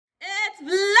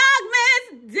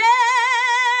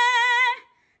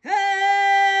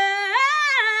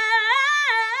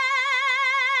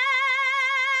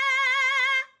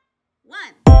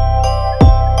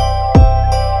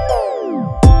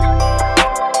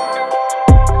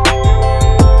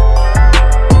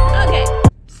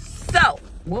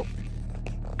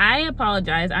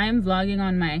apologize. I am vlogging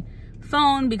on my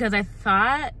phone because I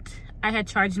thought I had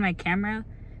charged my camera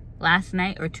last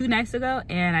night or 2 nights ago,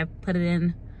 and I put it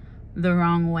in the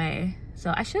wrong way.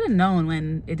 So I should have known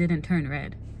when it didn't turn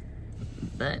red,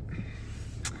 but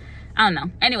I don't know.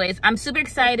 Anyways, I'm super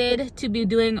excited to be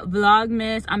doing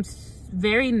Vlogmas. I'm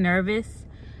very nervous,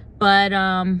 but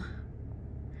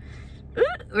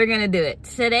we're gonna do it.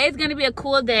 Today's gonna be a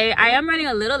cool day. I am running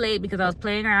a little late because I was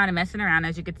playing around and messing around,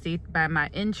 as you could see by my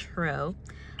intro.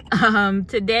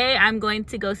 Today I'm going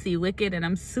to go see Wicked, and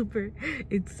I'm super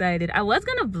excited. I was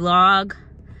gonna vlog,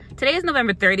 today is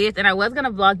November 30th, and I was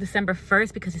gonna vlog December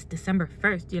 1st because it's December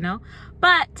 1st, you know?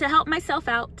 But to help myself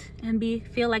out and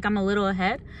feel like I'm a little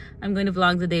ahead, I'm going to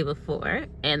vlog the day before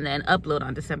and then upload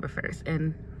on December 1st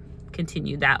and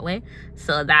continue that way,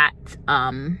 so that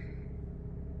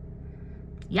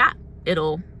yeah,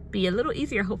 it'll be a little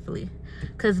easier, hopefully,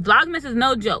 because Vlogmas is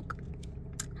no joke.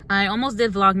 I almost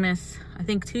did Vlogmas, I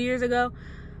think 2 years ago,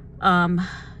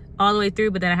 all the way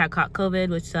through, but then I had caught COVID,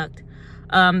 which sucked.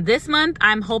 This month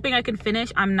I'm hoping I can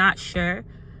finish. I'm not sure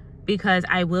because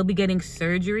I will be getting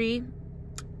surgery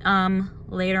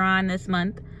later on this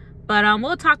month, but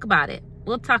we'll talk about it.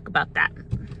 We'll talk about that.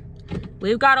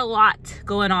 We've got a lot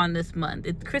going on this month.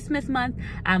 It's Christmas month.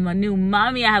 I'm a new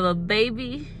mommy. I have a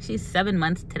baby. She's 7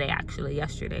 months today, actually,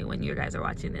 yesterday when you guys are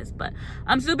watching this, but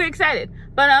I'm super excited.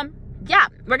 But yeah,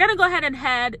 we're gonna go ahead and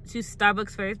head to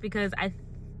Starbucks first because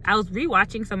I was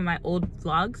rewatching some of my old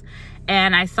vlogs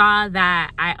and I saw that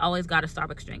I always got a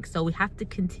Starbucks drink, so we have to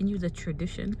continue the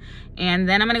tradition. And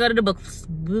then I'm gonna go to the books.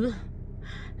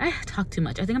 I talk too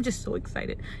much. I think I'm just so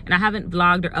excited, and I haven't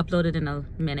vlogged or uploaded in a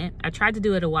minute. I tried to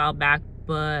do it a while back,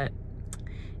 but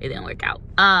it didn't work out.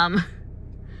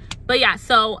 But yeah,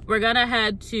 so we're gonna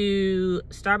head to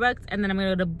Starbucks, and then I'm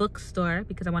gonna go to the bookstore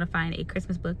because I want to find a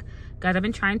Christmas book. Guys, I've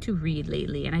been trying to read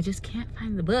lately and I just can't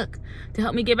find the book to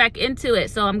help me get back into it.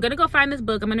 So I'm gonna go find this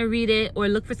book. I'm gonna read it or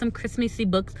look for some Christmassy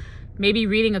books. Maybe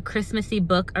reading a Christmassy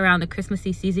book around the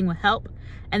Christmassy season will help.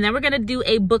 And then we're gonna do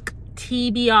a book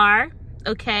TBR,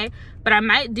 okay? But I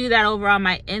might do that over on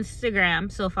my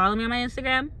Instagram. So follow me on my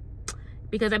Instagram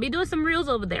because I be doing some reels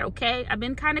over there, okay? I've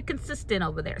been kind of consistent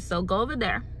over there. So go over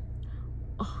there.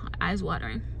 Oh, my eyes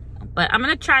watering. But I'm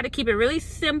gonna try to keep it really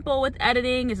simple with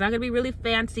editing. It's not gonna be really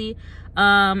fancy.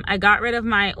 I got rid of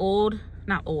my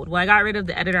I got rid of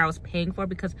the editor I was paying for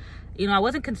because, you know, I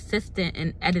wasn't consistent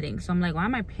in editing. So I'm like, why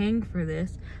am I paying for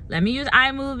this? Let me use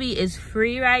iMovie. It's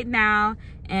free right now.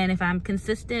 And if I'm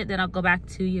consistent, then I'll go back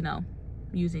to, you know,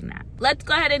 using that. Let's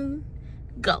go ahead and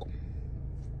go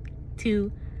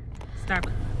to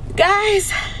Starbucks.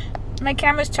 Guys, my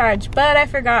camera's charged, but I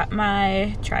forgot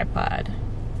my tripod.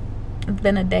 It's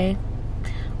been a day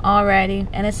already,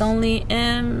 and it's only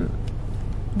in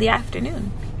the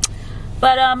afternoon.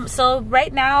 But so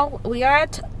right now we are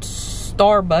at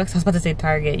Starbucks. I was about to say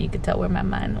Target. You can tell where my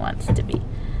mind wants to be,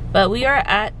 but we are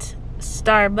at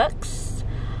Starbucks.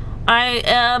 I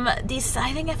am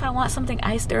deciding if I want something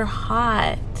iced or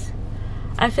hot.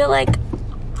 I feel like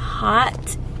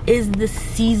hot is the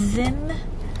season.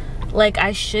 Like,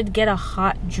 I should get a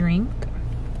hot drink.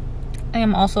 I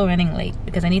am also running late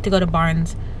because I need to go to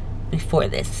Barnes before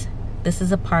this. This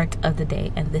is a part of the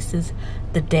day, and this is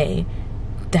the day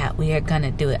that we are gonna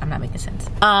do it. I'm not making sense.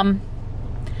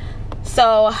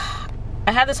 So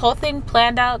I had this whole thing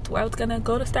planned out where I was gonna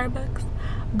go to Starbucks,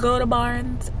 go to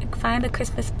Barnes, find a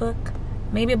Christmas book,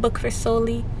 maybe a book for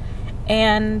Soli,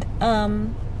 and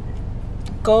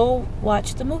go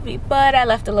watch the movie. But I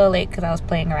left a little late because I was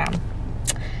playing around,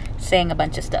 saying a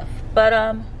bunch of stuff. But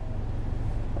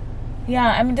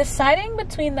yeah, I'm deciding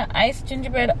between the iced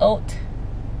gingerbread oat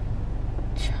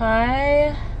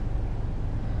chai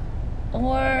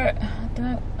or I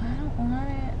don't want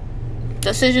it.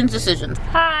 Decisions.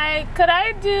 Hi, could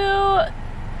I do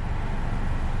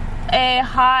a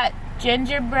hot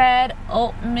gingerbread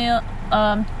oatmeal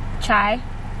chai?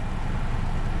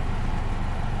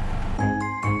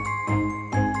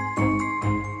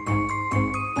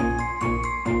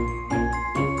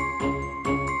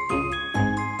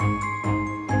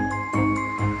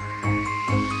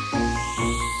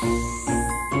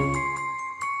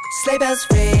 Sleigh bells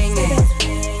ringing,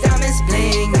 diamonds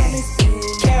blinging,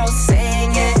 carols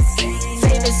singing,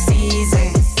 favorite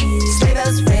season. Sleigh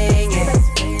bells ringing,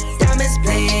 diamonds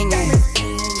blinging,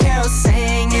 carols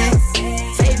singing,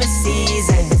 favorite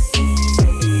season.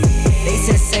 They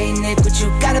said Saint Nick, but you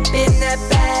got a bit in that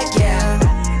bag,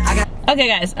 yeah. Okay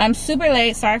guys, I'm super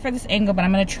late. Sorry for this angle, but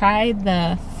I'm gonna try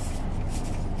the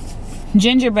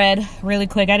gingerbread really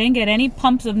quick. I didn't get any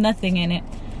pumps of nothing in it.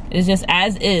 It's just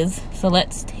as is, so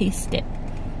let's taste it.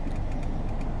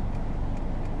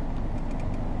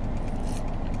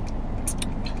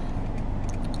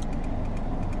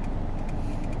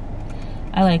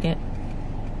 I like it.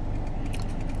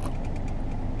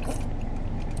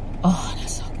 Oh,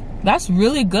 that's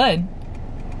really good.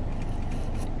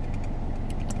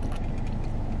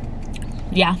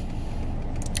 Yeah.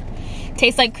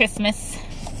 Tastes like Christmas.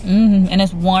 And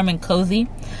it's warm and cozy.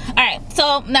 Alright,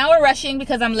 so now we're rushing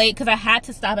because I'm late because I had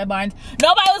to stop at Barnes.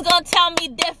 Nobody was gonna tell me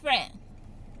different.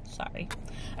 Sorry.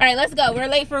 Alright, let's go. We're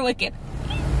late for Wicked.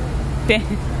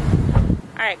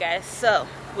 Alright guys, so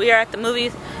we are at the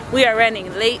movies. We are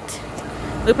running late.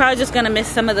 We're probably just gonna miss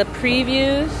some of the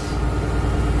previews.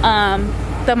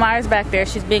 Tamar's back there.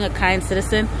 She's being a kind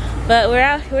citizen. But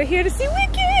we're here to see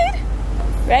Wicked.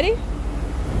 Ready?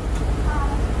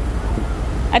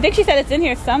 I think she said it's in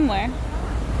here somewhere.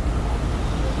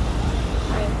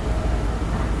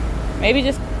 Maybe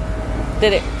just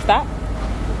did it stop?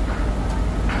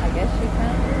 I guess she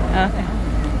can.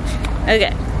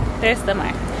 Okay. There's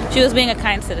Tamar. She was being a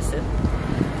kind citizen.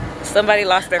 Somebody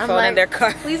lost their phone in their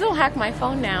car. Please don't hack my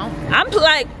phone now. I'm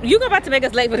like, you about to make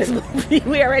us late for this movie.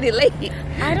 We already late.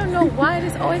 I don't know why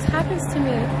this always happens to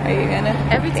me. Are you gonna?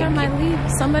 Every time I leave,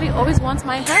 somebody always wants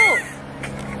my help.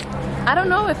 I don't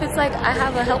know if it's like I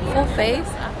have a helpful face.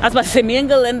 I was about to say, me and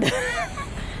Galinda.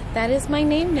 That is my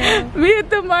name now. Me and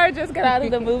Tamar just got out of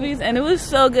the movies and it was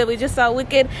so good. We just saw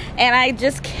Wicked and I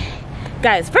just can't.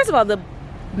 Guys, first of all, the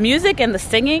music and the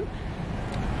singing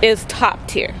is top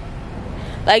tier.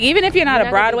 Like, even if you're not a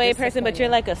Broadway person, but you're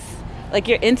like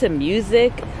you're into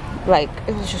music, like,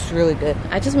 it was just really good.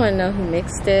 I just want to know who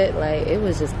mixed it. Like, it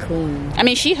was just clean. I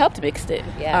mean, she helped mix it.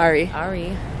 Yeah,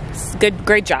 Ari. Good,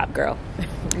 great job, girl.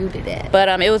 You did that. But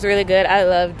it was really good. I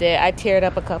loved it. I teared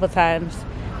up a couple times.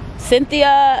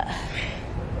 Cynthia,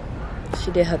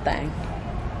 she did her thing.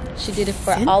 She did it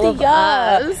for all of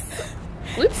us.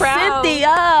 We proud.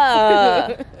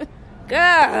 Cynthia,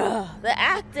 girl, the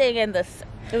acting and it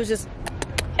was just.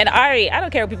 And Ari, I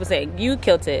don't care what people say. You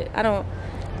killed it. I don't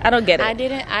get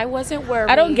it. I wasn't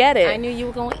worried. I don't get it. I knew you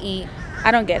were gonna eat.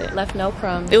 I don't get it. Left no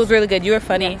crumbs. It was really good. You were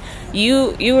funny.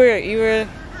 Yes. You were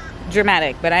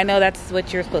dramatic, but I know that's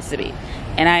what you're supposed to be,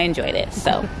 and I enjoyed it.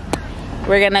 So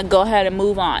we're gonna go ahead and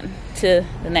move on to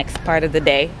the next part of the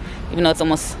day, even though it's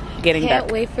almost getting dark.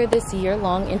 Can't wait for this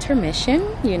year-long intermission.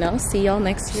 You know, see y'all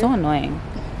next year. So annoying.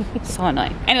 So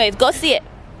annoying. Anyways, go see it.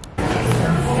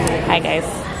 Hi guys.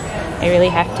 I really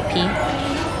have to pee,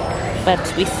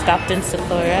 but we stopped in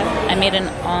Sephora. I made an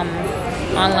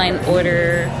online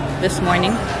order this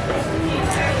morning.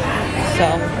 So,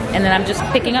 and then I'm just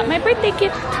picking up my birthday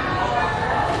gift.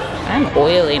 I'm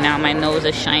oily now, my nose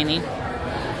is shiny.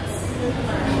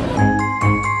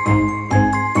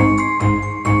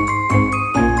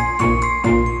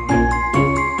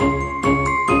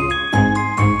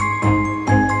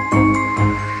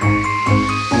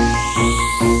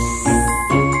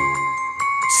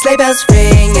 Sleigh bells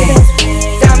ringing,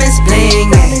 diamonds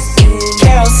blinging,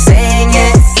 carols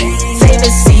singing,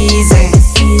 favorite season.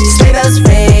 Sleigh bells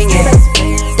ringing,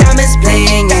 diamonds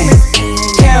blinging.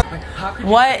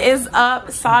 What is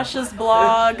up, Sasha's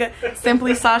blog,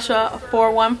 Simply Sasha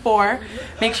 414.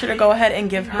 Make sure to go ahead and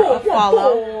give her a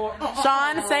follow.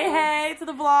 Sean, say hey to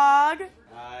the vlog.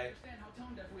 Hi.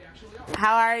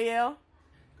 How are you?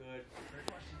 Good.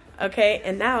 Okay,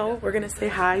 and now we're gonna say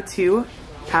hi to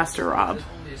Pastor Rob.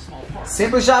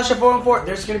 Simply Sasha 414.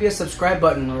 There's gonna be a subscribe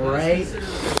button right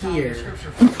here.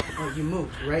 Oh, you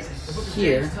moved right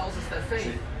here.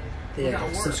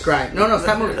 There. Subscribe. No,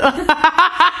 stop moving.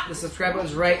 The subscribe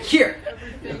button's right here.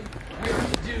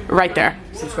 Right there.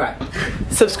 Subscribe.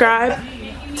 Subscribe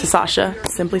to Sasha,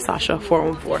 Simply Sasha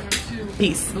 414.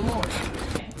 Peace.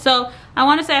 So I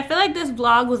want to say I feel like this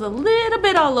vlog was a little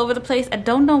bit all over the place. I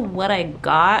don't know what I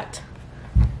got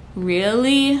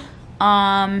really.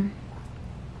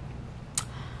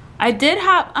 I did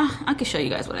have I can show you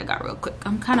guys what I got real quick.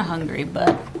 I'm kind of hungry,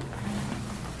 but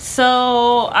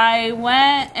so I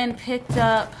went and picked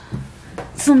up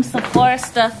some Sephora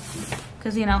stuff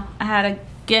because, you know, I had a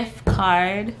gift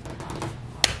card.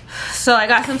 So I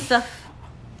got some stuff.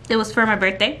 It was for my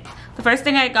birthday. The first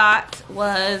thing I got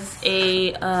was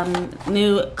a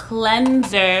new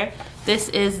cleanser. This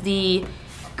is the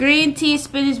Green Tea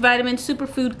Spinach Vitamin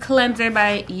Superfood Cleanser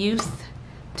by Youth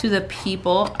to the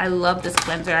People. I love this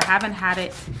cleanser. I haven't had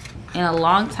it in a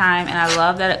long time, and I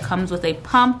love that it comes with a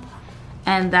pump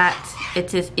and that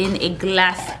it is in a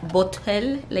glass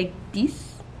bottle like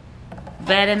this.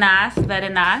 Very nice, very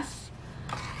nice.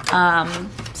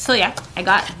 So yeah, I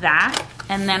got that,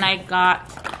 and then I got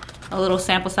a little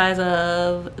sample size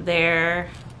of their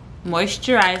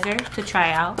moisturizer to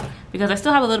try out because I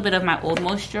still have a little bit of my old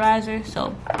moisturizer.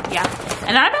 So yeah,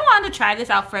 and I've been wanting to try this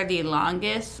out for the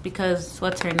longest because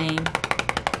what's her name?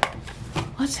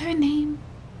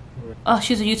 Oh,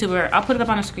 she's a YouTuber. I'll put it up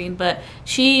on the screen, but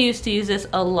she used to use this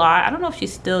a lot. I don't know if she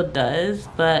still does,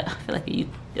 but I feel like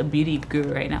a beauty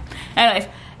guru right now. Anyways,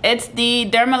 it's the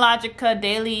Dermalogica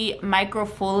Daily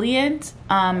Microfoliant.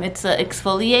 It's an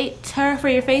exfoliator for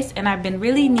your face, and I've been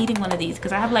really needing one of these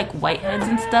because I have like whiteheads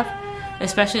and stuff,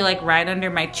 especially like right under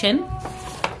my chin,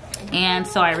 and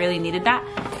so I really needed that.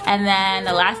 And then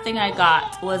the last thing I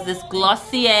got was this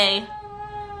Glossier.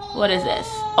 What is this?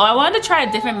 Oh, I wanted to try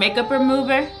a different makeup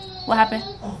remover. What happened?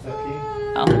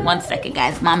 Oh, 1 second,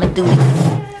 guys. Mama doing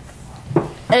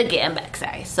okay, I'm back.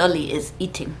 Sorry, Sully is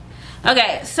eating.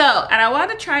 Okay, so, and I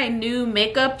wanted to try a new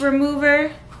makeup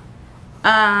remover.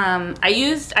 I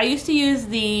used to use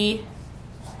the,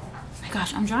 oh my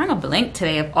gosh, I'm drawing a blank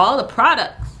today of all the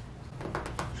products.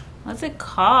 What's it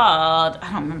called?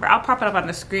 I don't remember. I'll pop it up on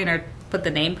the screen or put the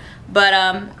name. But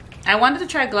I wanted to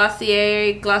try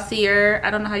Glossier. I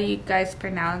don't know how you guys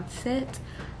pronounce it,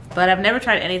 but I've never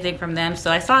tried anything from them. So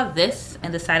I saw this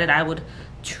and decided I would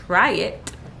try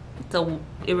it. So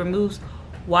it removes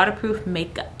waterproof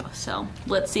makeup. So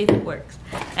let's see if it works.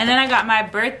 And then I got my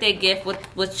birthday gift,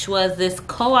 which was this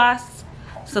COAS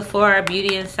Sephora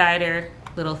Beauty Insider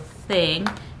little thing.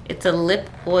 It's a lip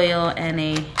oil and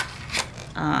a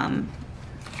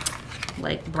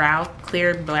like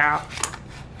clear brow.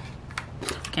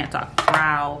 Can't talk,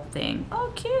 brow thing.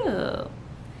 Oh, cute.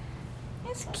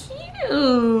 It's cute.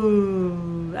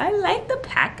 I like the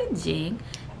packaging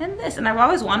and this. And I've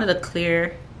always wanted a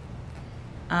clear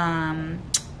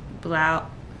brow.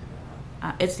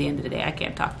 It's the end of the day. I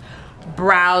can't talk.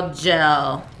 Brow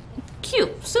gel.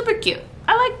 Cute. Super cute.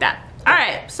 I like that. All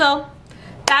right. So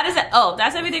that is it. Oh,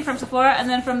 that's everything from Sephora. And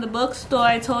then from the bookstore,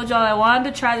 I told y'all I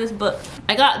wanted to try this book.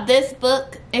 I got this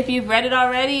book. If you've read it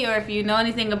already or if you know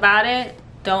anything about it,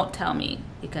 don't tell me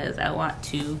because I want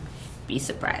to be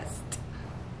surprised.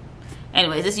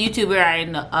 Anyways, this YouTuber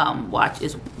I watch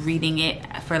is reading it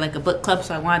for like a book club,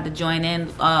 so I wanted to join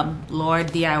in. Lord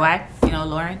DIY, you know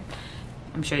Lauren.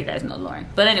 I'm sure you guys know Lauren.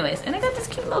 But anyways, and I got this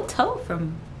cute little tote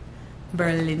from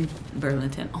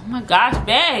Burlington. Oh my gosh,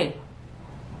 babe!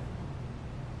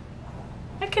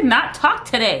 I cannot talk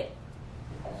today.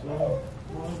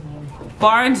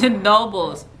 Barnes and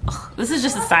Nobles. Ugh, this is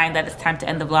just a sign that it's time to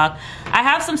end the vlog. I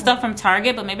have some stuff from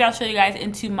Target, but maybe I'll show you guys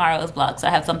in tomorrow's vlog, so I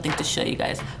have something to show you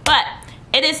guys. But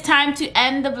it is time to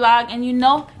end the vlog, and you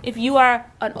know, if you are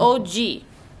an OG,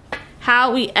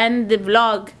 how we end the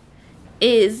vlog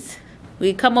is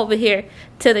we come over here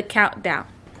to the countdown.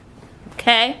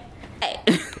 Okay?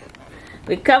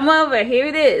 We come over. Here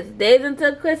it is. Days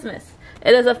until Christmas.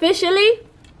 It is officially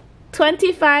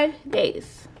 25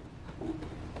 days.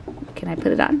 Can I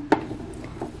put it on?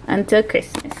 Until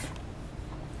Christmas.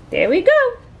 There we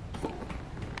go.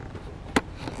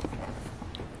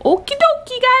 Okie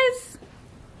dokie, guys.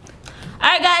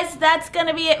 Alright, guys, that's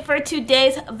gonna be it for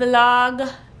today's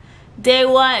vlog. Day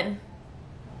 1.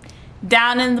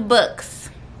 Down in the books.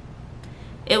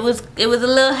 It was a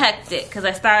little hectic because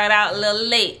I started out a little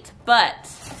late, but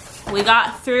we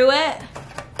got through it.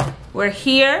 We're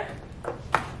here.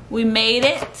 We made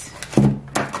it.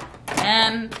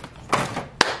 And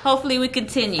hopefully we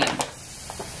continue.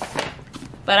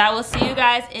 But I will see you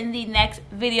guys in the next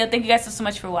video. Thank you guys so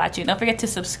much for watching. Don't forget to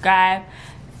subscribe,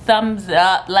 thumbs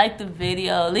up, like the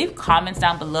video, leave comments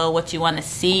down below what you want to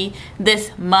see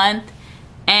this month.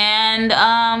 And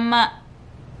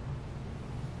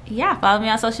yeah, follow me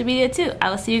on social media too. I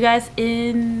will see you guys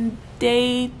in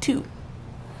day 2.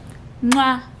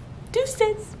 Mwah.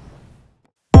 Deuces.